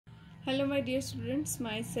Hello my dear students,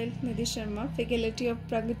 myself Nidhi Sharma, faculty of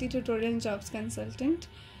Pragati Tutorial and Jobs Consultant.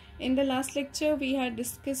 In the last lecture we had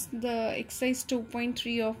discussed the exercise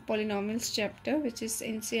 2.3 of Polynomials chapter, which is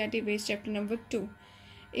Ncert based chapter number 2.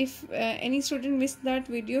 If any student missed that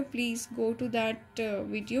video, please go to that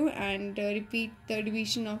video and repeat the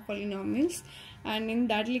division of polynomials. And in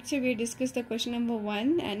that lecture we discussed the question number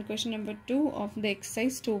 1 and question number 2 of the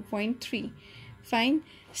exercise 2.3. Fine.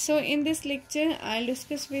 So in this lecture I'll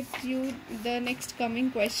discuss with you the next coming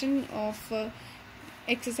question of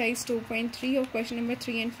exercise 2.3 or question number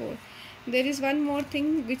 3 and 4. There is one more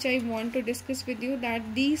thing which I want to discuss with you, that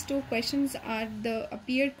these two questions are the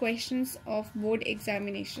appeared questions of board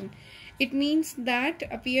examination. It means that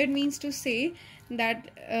appeared means to say that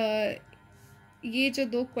ये जो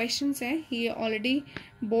दो questions हैं ये already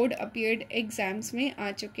board appeared exams में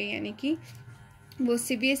आ चुके हैं, यानी कि वो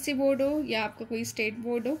CBSE बोर्ड हो या आपका कोई स्टेट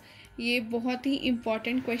बोर्ड हो, ये बहुत ही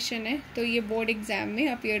इम्पॉर्टेंट क्वेश्चन है, तो ये बोर्ड एग्ज़ाम में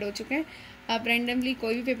अपीयर्ड हो चुके हैं. आप रैंडमली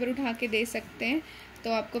कोई भी पेपर उठा के दे सकते हैं,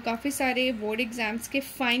 तो आपको काफ़ी सारे बोर्ड एग्ज़ाम्स के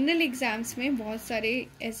फाइनल एग्ज़ाम्स में बहुत सारे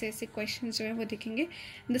ऐसे क्वेश्चन जो हैं वो दिखेंगे.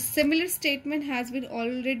 The similar statement has been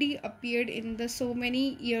already appeared in the so many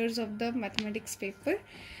years of the mathematics paper.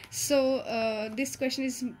 So this question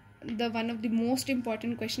is the one of the most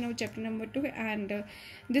important question of chapter number 2, and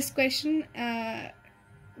this question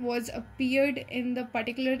was appeared in the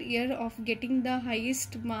particular year of getting the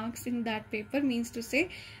highest marks in that paper, means to say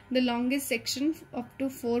the longest section up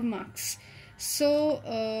to 4 marks. So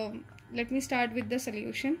let me start with the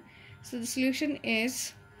solution. So the solution is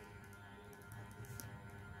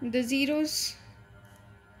the zeros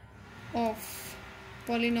of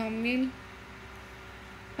polynomial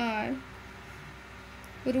are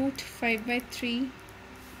root 5/3,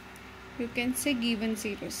 you can say given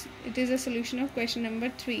zeros. It is a solution of question number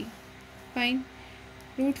 3. Fine.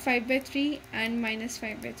 Root 5/3 and minus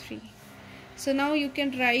 5/3. So now you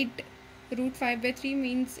can write root 5/3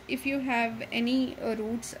 means if you have any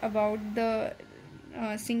roots about the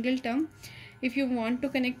single term, if you want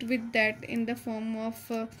to connect with that in the form of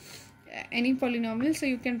any polynomial,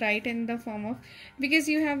 so you can write in the form of,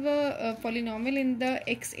 because you have a polynomial in the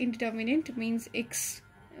x indeterminate, means x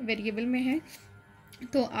variable में है,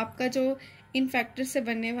 तो आपका जो इन factor से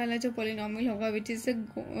बनने वाला जो polynomial होगा which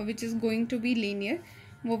is going to be linear,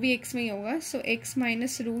 वो भी x में ही होगा. सो x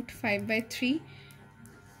minus root 5/3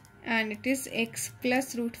 and it is x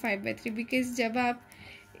plus root 5/3, because जब आप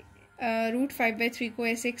रूट 5/3 को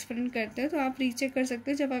ऐसे एक्सपेरिमेंट करते हो तो आप रीचेक कर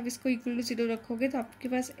सकते हो, जब आप इसको इक्वल टू 0 रखोगे तो आपके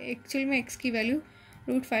पास एक्चुअल में x की वैल्यू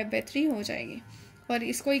रूट 5/3 हो जाएगी, और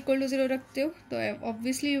इसको इक्वल टू 0 रखते हो तो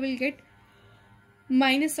obviously you will get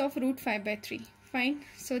minus of root 5/3. Fine.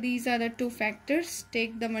 So these are the two factors.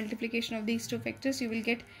 Take the multiplication of these two factors, you will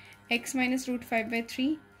get x minus root 5/3,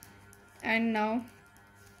 and now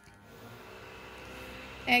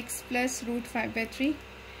x plus root 5/3.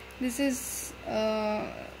 This is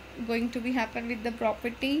going to be happen with the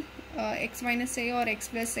property x minus a or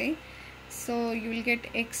x plus a. So you will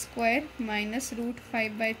get x square minus root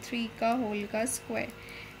 5/3 का whole का square.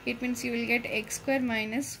 It means you will get x square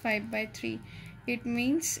minus 5/3. It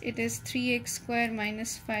means it is 3x square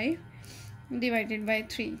minus 5 divided by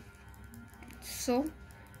 3. So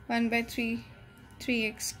 1/3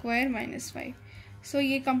 3x square minus 5. So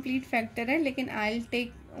ये complete factor है, लेकिन I'll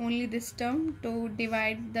take only this term to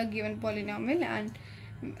divide the given polynomial, and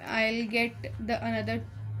I'll get the another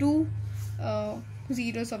two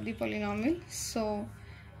zeros of the polynomial. So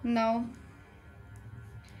now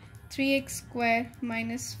 3x square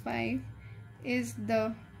minus 5 is the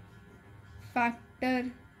factor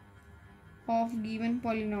of given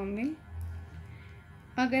polynomial.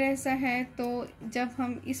 अगर ऐसा है तो जब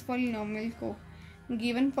हम इस polynomial को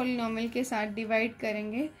given polynomial के साथ डिवाइड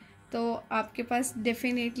करेंगे तो आपके पास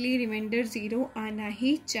डेफिनेटली रिमाइंडर 0 आना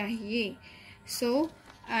ही चाहिए. सो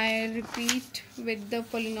I repeat with the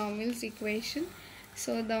polynomials equation.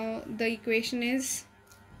 So the equation is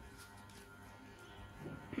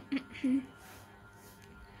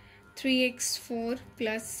 3x4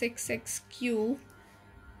 plus 6x cube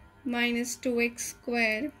minus 2x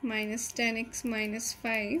square minus 10x minus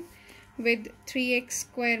 5 with 3x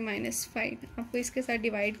square minus 5. आपको इसके साथ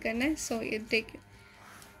डिवाइड करना है. सो ये take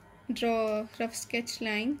draw rough sketch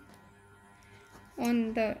line on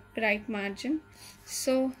the right margin.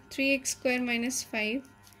 So 3x square minus 5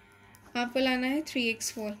 आपको लाना है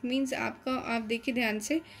 3x4, means आपका, आप देखिए ध्यान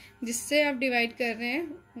से, जिससे आप डिवाइड कर रहे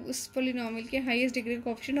हैं उस पॉलिनॉमियल के हाईएस्ट डिग्री का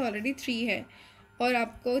कोएफिशिएंट ऑलरेडी 3 है, और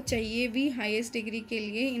आपको चाहिए भी हाईएस्ट डिग्री के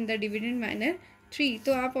लिए इन द डिविडेंड मैनर 3.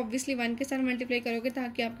 तो आप ऑब्वियसली 1 के साथ मल्टीप्लाई करोगे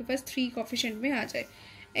ताकि आपके पास 3 कोएफिशिएंट में आ जाए.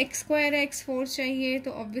 x स्क्वायर x4 चाहिए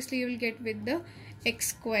तो obviously you will get with the x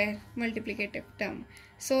square multiplicative term.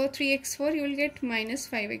 So 3x4 you will get minus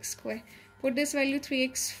 5x square. Put this value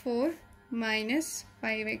 3x4 minus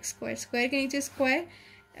 5x square. Square के नीचे square,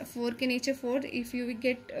 4 के नीचे 4. If you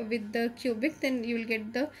get with the cubic, then you will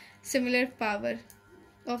get the similar power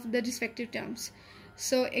of the respective terms.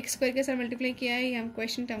 So x square के साथ multiply किया है, ये हम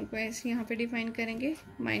क्वेश्चन टर्म को ऐसे यहाँ पे डिफाइन करेंगे,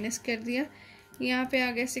 माइनस कर दिया. यहाँ पे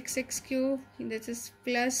आ गया 6x cube, this is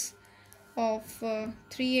plus of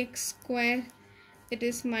 3x square, it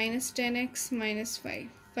is minus 10x minus 5.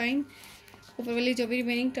 Fine. ऊपर वाली जो भी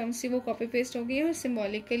रिमेनिंग टर्म्स थी वो कॉपी पेस्ट हो गई है और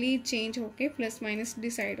सिम्बॉलिकली चेंज होके प्लस माइनस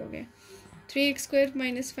डिसाइड हो गया. 3x स्क्वायर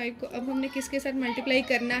माइनस 5 को अब हमने किसके साथ मल्टीप्लाई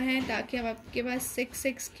करना है ताकि अब आपके पास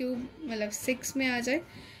 6x क्यूब मतलब 6 में आ जाए.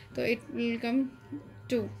 तो इट विल कम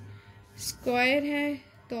 2. स्क्वायर है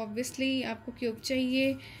तो ऑब्वियसली आपको क्यूब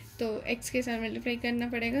चाहिए, तो x के साथ मल्टीप्लाई करना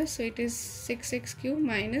पड़ेगा. So it is 6x cube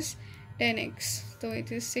minus 10x. तो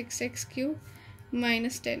it is 6x cube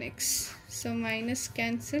minus 10x. So minus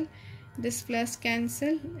cancel, this plus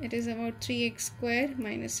cancel, it is about 3x square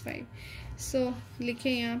minus 5. सो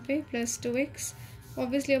लिखिए यहाँ पे प्लस 2x.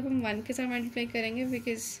 ऑब्वियसली अब हम 1 के साथ मल्टीप्लाई करेंगे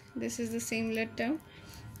because this is the similar term.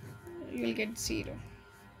 You will get 0.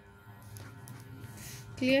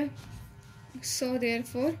 Clear? So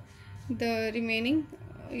therefore the remaining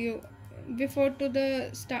before to the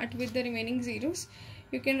start with the remaining zeros,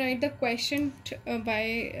 you can write the quotient by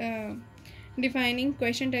defining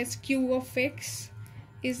quotient as q of x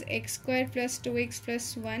is x square plus 2x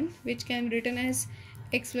plus 1, which can be written as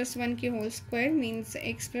x plus 1 ki whole square, means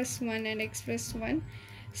x plus 1 and x plus 1.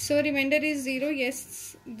 So remainder is 0.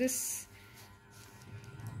 Yes, this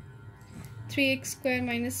 3x square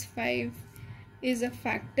minus 5 is a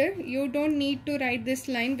factor. You don't need to write this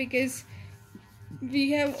line because we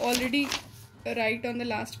have already write on the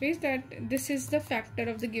last page that this is the factor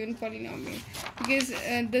of the given polynomial, because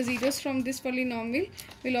the zeros from this polynomial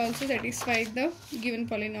will also satisfy the given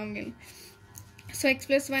polynomial. So x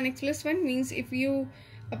plus 1 means if you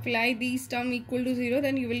apply these term equal to 0,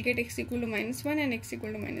 then you will get x equal to minus 1 and x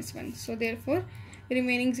equal to minus 1. So therefore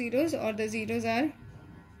remaining zeros or the zeros are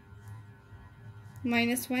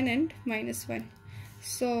minus 1 and minus 1.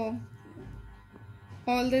 So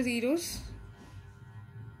all the zeros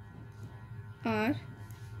are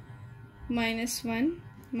minus 1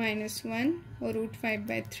 or root 5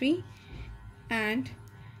 by 3 and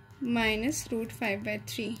minus root 5 by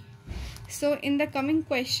 3. So in the coming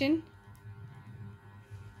question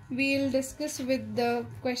we will discuss with the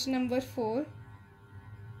question number 4.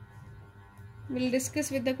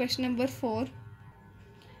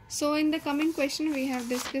 So in the coming question we have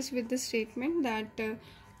discussed with the statement that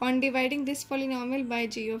on dividing this polynomial by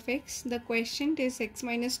g of x, the quotient is x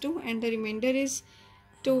minus 2 and the remainder is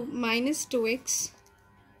 2 minus 2x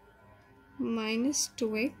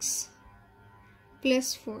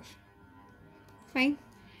plus 4. Fine.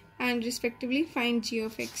 And respectively find g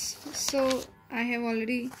of x. So I have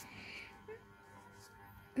already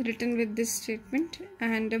written with this statement,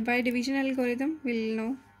 and by division algorithm we will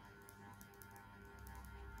know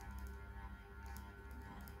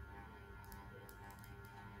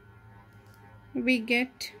we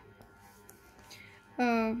get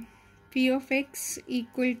p of x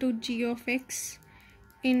equal to g of x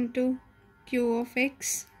into q of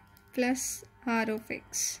x plus r of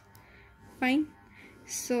x. Fine.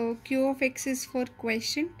 So q of x is for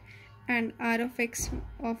quotient and r of x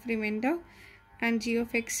of remainder, and g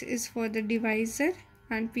of x is for the divisor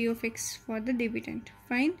and p of x for the dividend.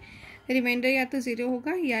 Fine. Reminder या तो 0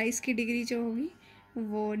 होगा या इसकी degree जो होगी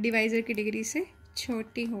वो divisor की degree से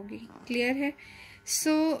छोटी होगी. क्लियर है?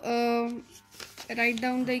 सो write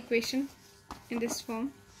down the equation in this form.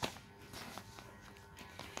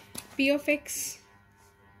 p of x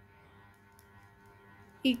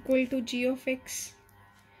equal to g of x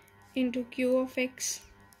into q of x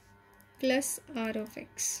plus r of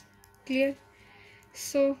x. Clear?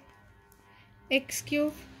 So x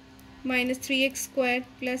cube minus 3x square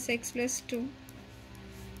plus x plus 2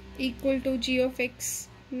 equal to g of x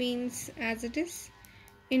means as it is,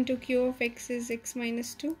 into q of x is x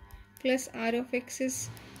minus 2 plus r of x is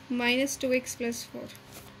minus 2x plus 4.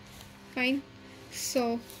 Fine.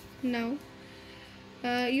 So now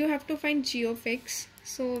you have to find g of x.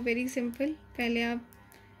 So very simple. पहले आप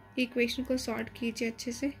equation को sort कीजिए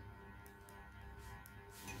अच्छे से.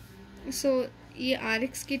 So ये are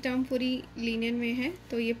x की term पूरी linear में है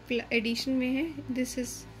तो ये एडिशन में है. This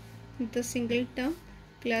is the single term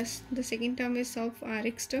plus the second term is of are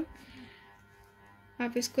x term.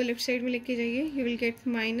 आप इसको लेफ्ट साइड में लेके जाइए. You will get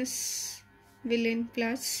minus will in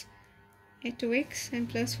plus 2x and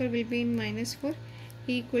plus 4 will be in minus 4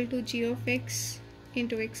 equal to g of x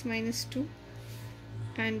into x minus 2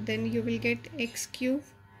 and then you will get x cube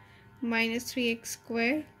minus 3x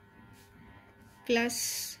square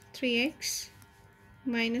plus 3x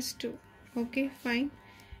minus 2. Okay, fine.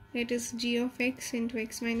 It is g of x into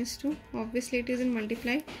x minus 2. Obviously it is in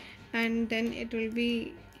multiply, and then it will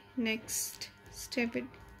be next step, it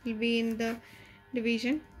will be in the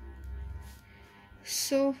division.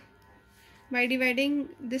 So by dividing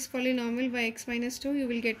this polynomial by x minus 2, you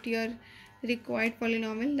will get your required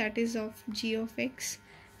polynomial, that is of g of x.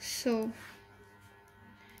 So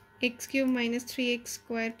x cube minus 3x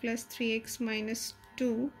square plus 3x minus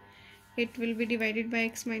 2, it will be divided by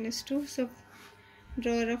x minus 2. So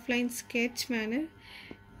draw a rough line sketch manner.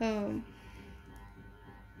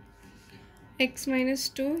 X minus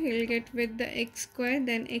 2 you will get with the x square,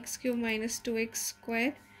 then x cube minus 2x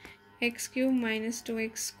square, x cube minus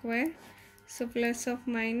 2x square. So plus of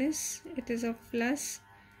minus, it is of plus,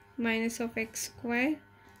 minus of x square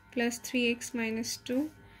plus 3x minus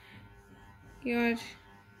 2, you are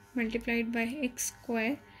multiplied by x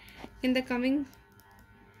square. In the coming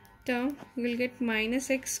term you will get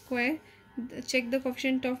minus x square. Check the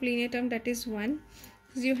coefficient of linear term, that is 1.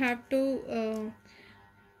 So you have to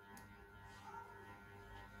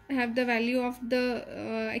have the value of the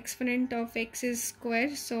exponent of x is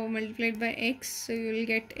square, so multiplied by x, so you will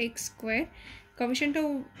get x square. Coefficient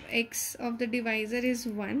of x of the divisor is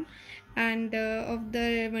 1, and of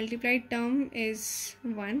the multiplied term is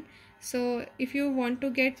 1. So if you want to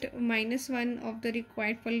get minus 1 of the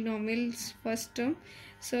required polynomials first term,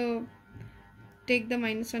 so take the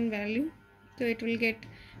minus 1 value, so it will get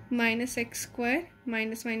minus x square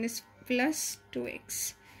minus minus plus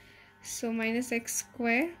 2x. So minus x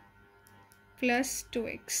square plus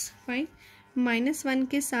 2x. Fine, minus 1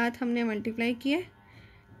 के साथ हमने multiply किया,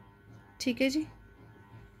 ठीक है जी,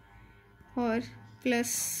 और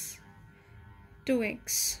plus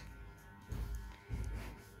 2x.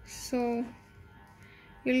 So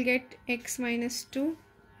you will get x minus 2,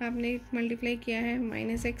 आपने multiply किया है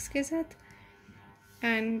माइनस x के साथ,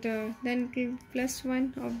 and then plus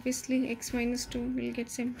 1, obviously x minus 2 will get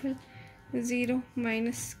simple, 0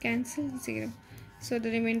 minus cancel 0, so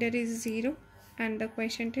the remainder is 0, and the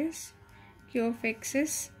quotient is q of x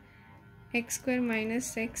is x square minus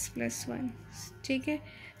x plus 1. ठीक है,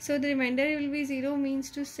 so the remainder will be 0, means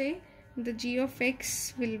to say the g of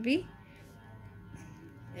x will be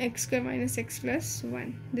x square minus x plus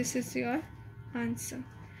 1. This is your answer.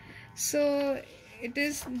 So it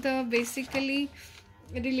is the basically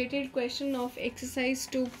related question of exercise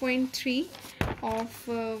 2.3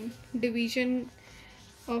 of division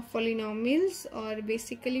of polynomials, or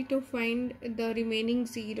basically to find the remaining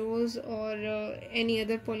zeros or any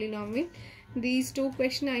other polynomial. These two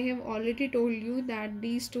questions, I have already told you that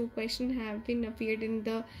these two questions have been appeared in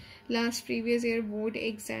the last previous year board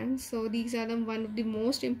exams, so these are one of the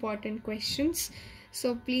most important questions.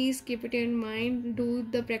 So please keep it in mind, do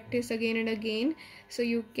the practice again and again, so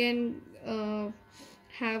you can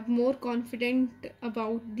have more confident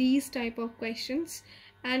about these type of questions.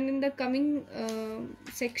 And in the coming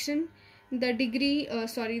section, the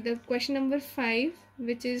the question number 5,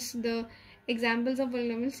 which is the examples of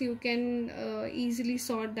polynomials, you can easily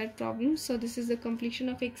solve that problem. So this is the completion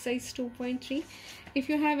of exercise 2.3. If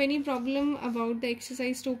you have any problem about the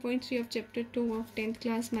exercise 2.3 of chapter 2 of 10th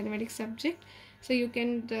class mathematics subject, so you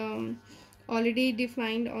can already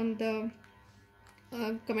define on the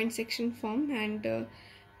comment section form, and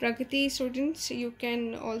Pragati students, you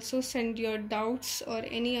can also send your doubts or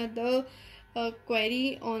any other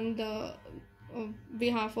query on the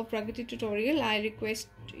behalf of Pragati tutorial. I request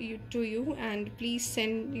you, and please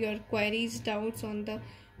send your queries, doubts on the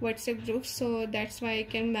WhatsApp group, so that's why I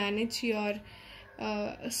can manage your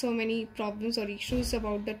so many problems or issues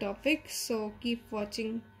about the topic. So keep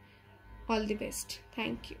watching. All the best.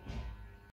 Thank you.